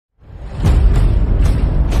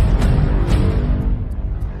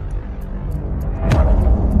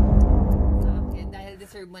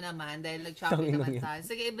mo naman dahil nag-shopping naman tayo.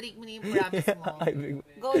 Sige, i-break mo na yung promise mo.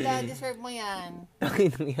 Go, dad. Deserve mo yan. Takin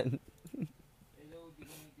lang yan.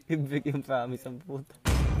 I-break yung promise ang puta.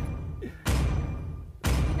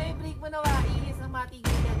 Hindi na i-break mo na, Wais. Nang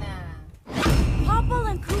matigil ka na. Popple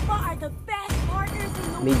and Koopa are the best partners in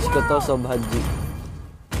the world. Mage ko to, Sobhaji.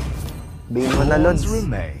 Bane mo na, Lods.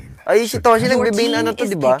 Ay, si Toshi nagbe-bane ano to,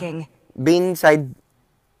 di ba? Bane side.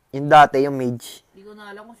 Yung dati, yung mage. Hindi ko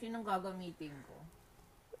na alam kung sinong gagamitin ko.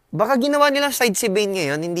 Baka ginawa nila side si Bane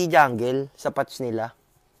ngayon, hindi jungle, sa patch nila.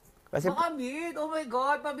 Kasi... Baka mid! Oh my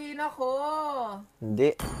god, pabin ako!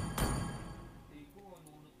 Hindi.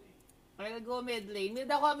 Kaya nag-go mid lane. Mid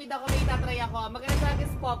ako, may tatry ako. Maganda sa akin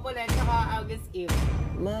Popol at saka August Eve.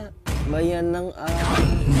 Mayan ng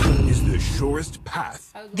is the surest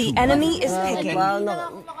path. The enemy is picking. Hindi na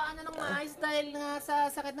ako makaano ng maayos dahil nga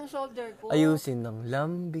sa sakit ng shoulder ko. Ayusin ng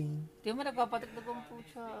lambing. Di mo nagpapatigdag ang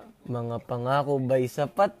pucha. Mga pangako ba'y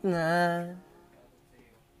sapat na?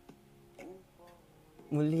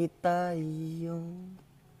 Muli tayong...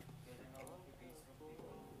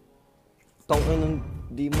 Tangin,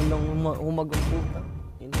 di mo lang humagang puta.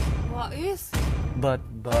 Wais? But...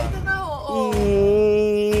 Ito na, oo.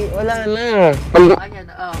 Wala na. Ayan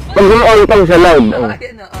na, Pag-on cam sa live.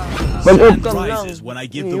 Ayan na, Pag-on cam lang.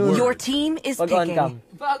 Your team is picking.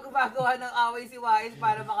 Bago-bagawa ng away si Wais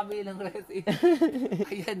para makabili ng resin.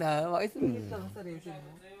 Ayan na, Wais, bigit lang sa resin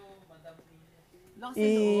mo. Lang sa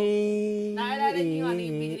loob. Naalala niyo ano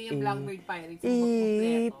yung binili yung Blackbird Pirates.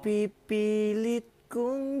 Ipipilit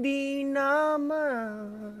kung di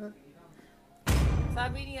naman.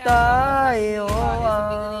 Sabi niya, tayo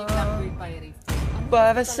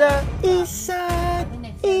para sa isa't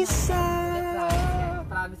isa.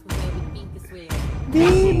 Promise ko sa'yo with pinky swear.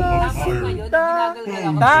 Di masinta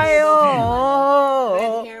tayo.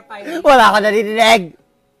 Wala ka narinig.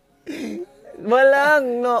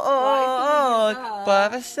 Walang noon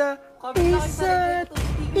para sa isa't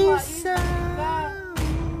isa.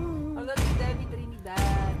 Hanggang si Debbie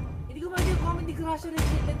Trinidad. Hindi ko man yung comedy crusher.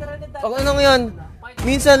 Ako ano yan?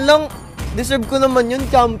 Minsan lang, deserve ko naman yun,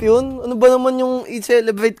 champion. Ano ba naman yung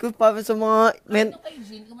i-celebrate ko para sa mga...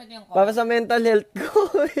 para sa mental health ko.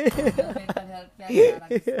 Mental health yan,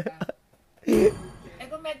 eh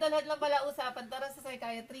kung mental health lang pala usapan, tara sa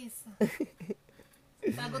psychiatrist.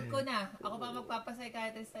 Sagot ko na. Ako pa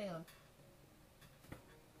magpapa-psychiatrist tayo.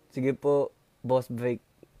 Sige po, boss break.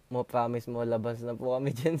 Mo promise mo, labas na po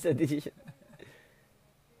kami dyan sa decision.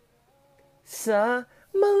 Sa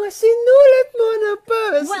mga sinulat mo na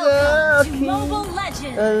para sa akin.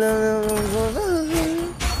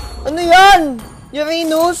 Ano yan?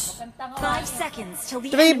 Uranus? 5 seconds till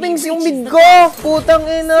the Trippings yung mid ko! Putang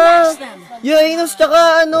ina! Uranus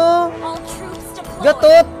tsaka ano?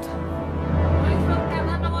 Gatot!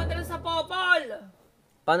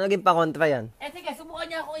 Paano naging pa-kontra yan? Eh sige, subukan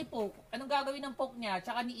niya akong i-poke. Anong gagawin ng poke niya?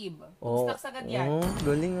 Tsaka ni Eve. Oh, Stuck sagad yan.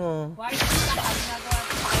 Galing oh. Why is it ginagawa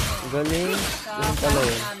ito? Galing. Galing pala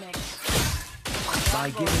yun.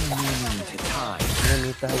 By giving meaning to time.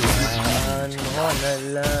 Ganitayan mo na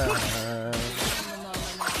lang.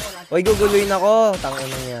 Uy, guguloy na ako. Tangin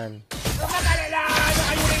lang yan. Magalala!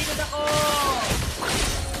 Nakalimutan ako!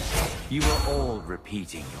 You are all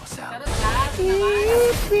repeating yourself.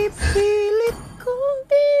 Ipipilit kong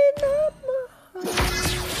pinamahal.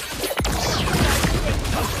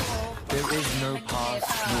 There is no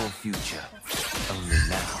past nor future. Only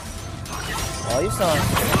now. Ayos ah.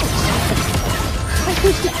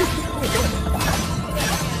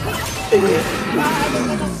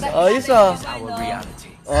 Ayos ah. Our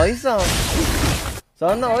reality. Ayos ah.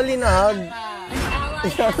 Sana all inahag.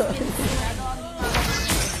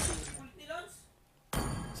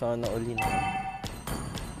 Sana all inahag.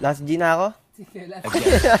 Last G na ako? Sige, last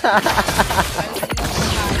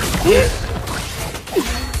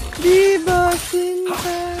Di ba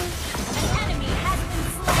sinta?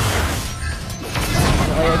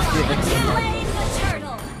 Kaya experience mo.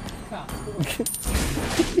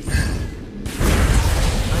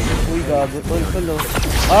 Uy, gago tol tol.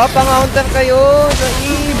 Ah, pang-counter kayo sa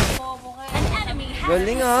Eve.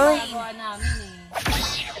 Galing ah.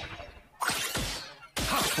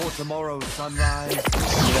 For tomorrow's sunrise.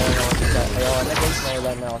 Ayaw na guys,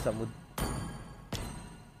 nawala na ako sa mood.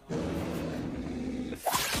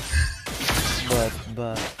 But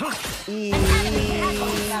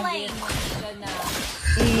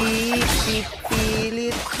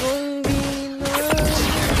ipipilit kong di na.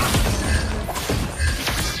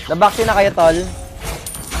 Nabaksin na kayo, tol?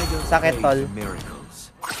 Sakit, tol.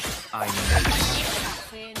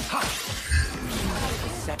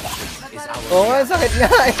 Oo nga, sakit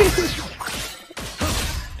nga eh.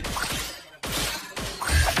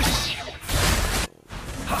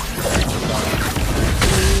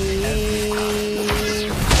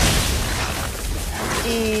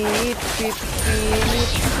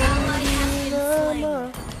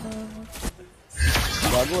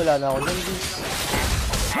 Bago, wala na ako dyan.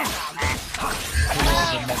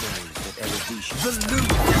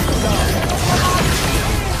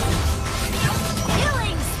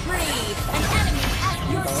 Killing spree! An enemy has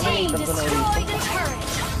your team destroyed a turret!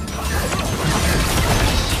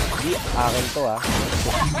 Di, akin to ah.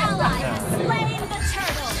 Ally has slain the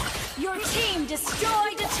turtle! Your team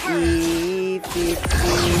destroyed a turret!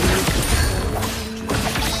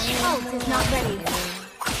 Ult is not ready.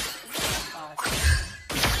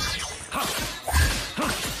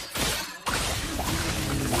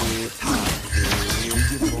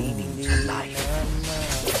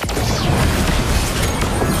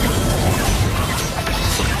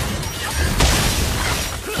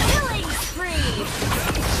 Killing spree!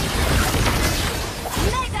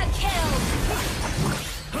 Mega kill!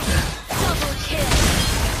 Double kill!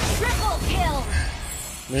 Triple kill!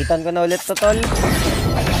 Natan ko na ulit to, tol.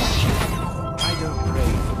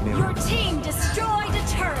 Your team destroyed a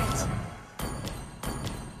turret!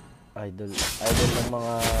 Idol ng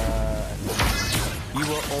mga... You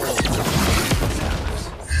are all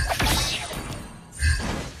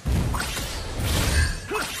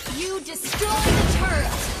You destroyed a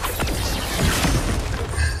turret!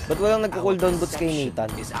 Ba't walang nagko-cooldown boots kay Natan?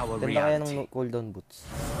 is our Ganda kaya ng reality. cooldown boots.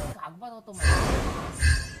 Gago ba ito tumayo?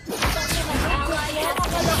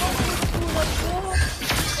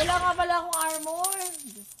 Wala nga pala akong armor.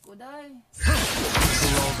 Diyos ko, day.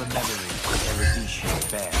 for all the memories that erudition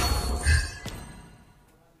bear.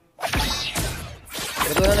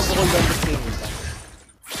 Ba't walang nagko-cooldown boots kay Natan?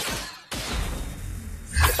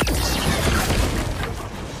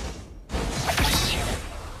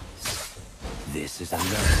 This is a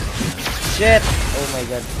learning. Shit! Oh my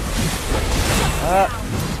god. Ah!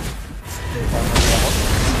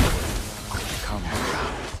 Come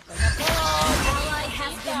around. Ally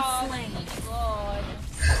has been slain. God.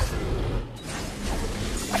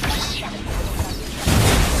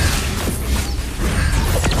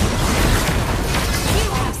 You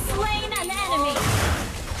have slain an enemy.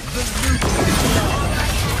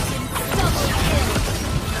 Double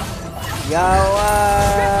kill. Yawa!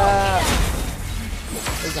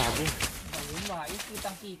 Ay, gago. Ayun, maayos.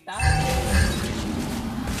 Kitang-kita.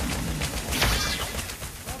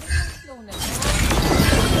 Slow na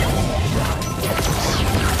yun.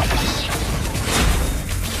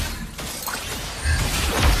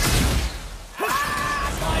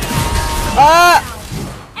 Ah!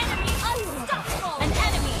 Enemy unstoppable. An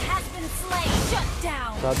enemy has been slain. Shut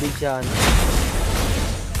down. Sabi dyan.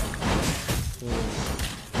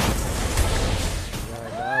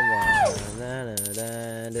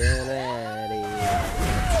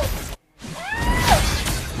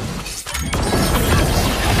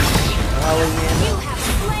 Nakawal niya yan. You have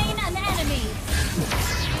slain an enemy.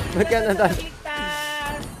 Ba't ka natan?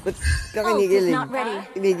 Ba't ka kinigilig? Not ready.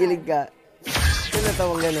 Kinigilig ka. Saan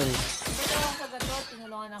natawang ganun? Ito ako sa gatot.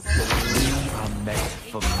 Tinulungan ako. We are meant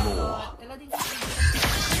for more. Wala din sa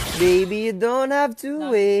Baby, you don't have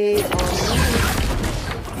to wait on me.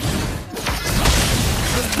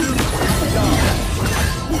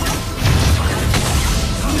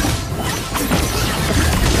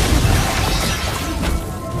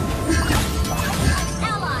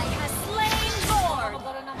 Ally has slain gord.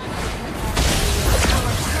 magkaroon ng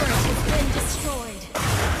Our turret has been destroyed.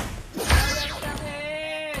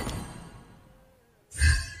 sakit.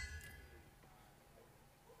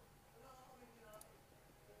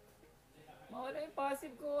 Mawala yung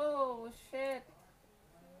passive ko. Oh, shit.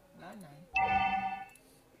 Wala na.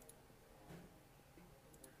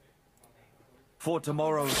 For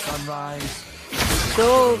tomorrow's sunrise,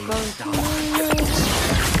 So confused.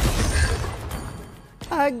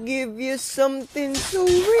 I give you something to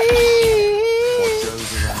read.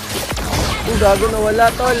 goes around. Oh, gago na wala,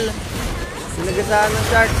 tol. Sinagasaan ng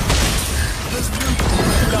shark.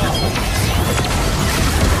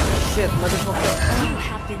 Shit, motherfucker. You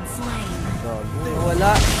have been slain. Gago,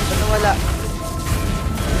 nawala. Ba't nawala?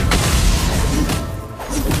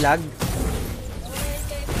 Lag?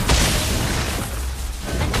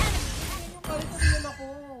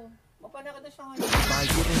 Mapanakit na siya ngayon. By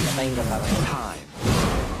giving Patayin ka parang. time,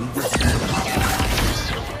 we will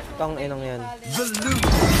Tong inong yan. the loot.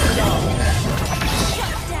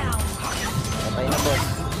 Shut down. Patay na, boss.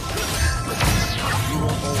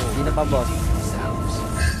 Hindi na pa, boss.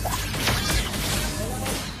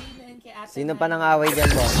 Sino pa nang away dyan,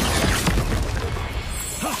 boss?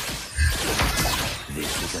 This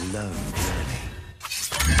is a lone journey.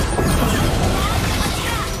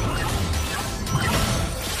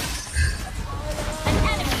 An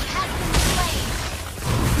enemy has been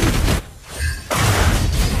slain.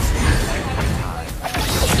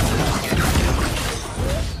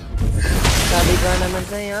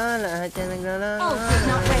 sa'yo, lahat yan naglalaro. Oh, good,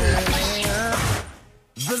 not ready.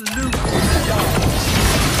 The loop.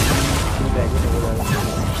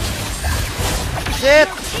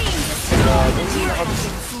 Shit! Your team destroyed the turret.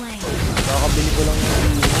 Slain. Nakakabili ko lang yung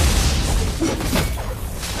ilo.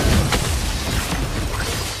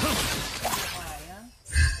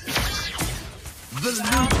 The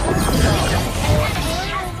loop.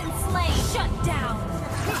 Has been slain. Shut down.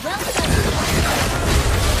 Well done.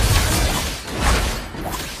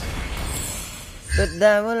 But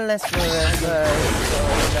that will last forever.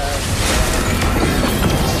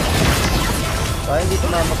 Kaya hindi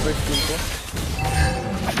tumama first kill ko.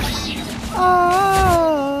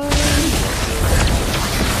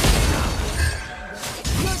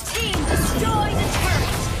 Your team destroyed the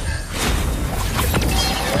turret.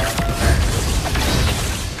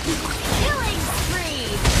 Killing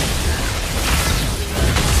spree.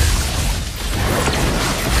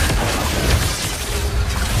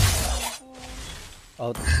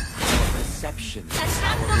 Out. Perception.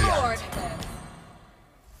 Attack the Lord.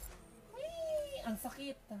 Ay, ang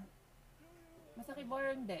sakit. Masakit ba or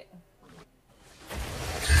hindi?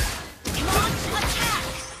 Launch attack.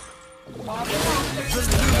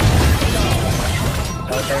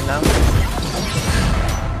 Counter lang.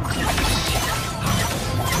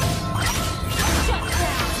 Shut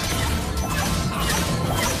down.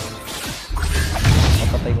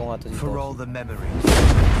 Kapatay ko nga to dito. For all the memories.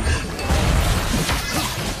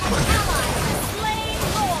 Slain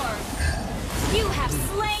Lord. You have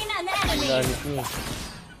slain an enemy. Galit niya.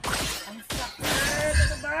 Ang sakit!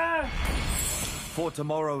 Ano ba? For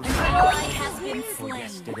tomorrow's. An ally has been For slain.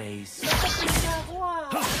 yesterday's. Sakit na ako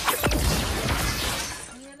ah!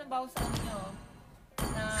 Ano yan ang bawas sa inyo?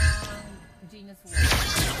 Ng Genius War.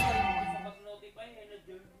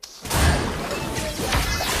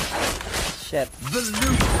 Shit. The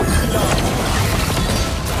loop.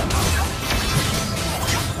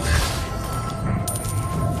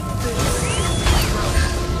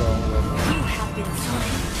 You have been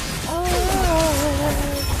slain.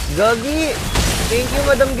 Gagi! Thank you,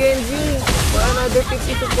 Madam Genji! For another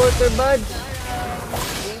 50 supporter badge.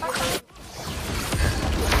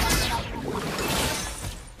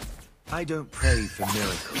 I don't pray for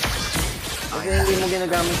miracles. Kasi hindi mo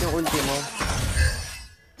ginagamit yung ulti mo.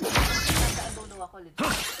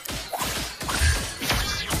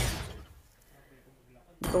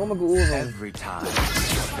 Ito ko mag-uurong. Every time.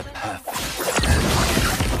 The perfect.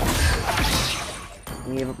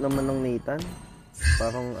 Ang hirap naman ng Natan.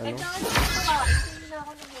 Parang ano.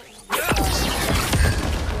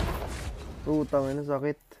 Putang, ano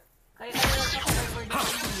sakit. Kaya ano lang sa cover ng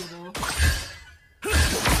hero.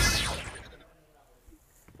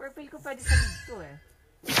 Purple ko pwede sa mid ko eh.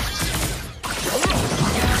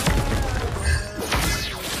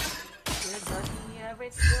 You got me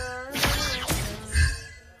everything.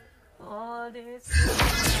 All this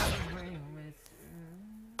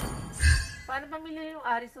paano pamili yung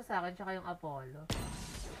Aris ko sa akin tsaka yung Apollo?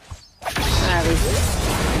 Aris?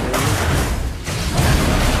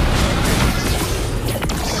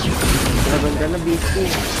 Laban ka na, BC.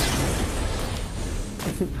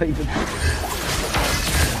 Payot.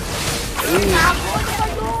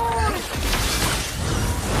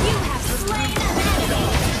 You have slain an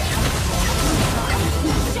enemy.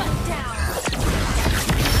 Shut down.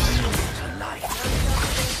 To life.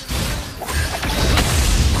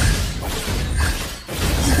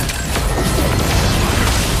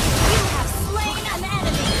 You have slain an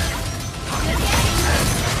enemy.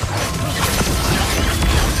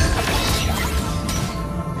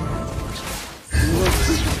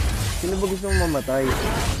 Sino ba gusto mong mamatay?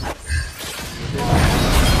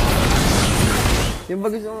 Sino ba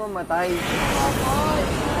gusto mong mamatay?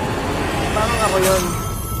 Parang ako yun.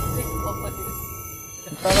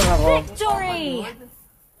 Parang ako. Victory.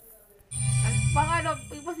 Pang ano,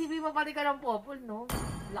 imposible mapali ka ng popol, no?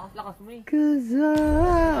 Lakas-lakas mo eh.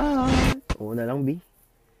 Oo na lang, B.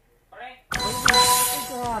 Ay,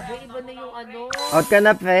 grabe, iba na yung ano. Out ka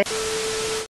na, pre.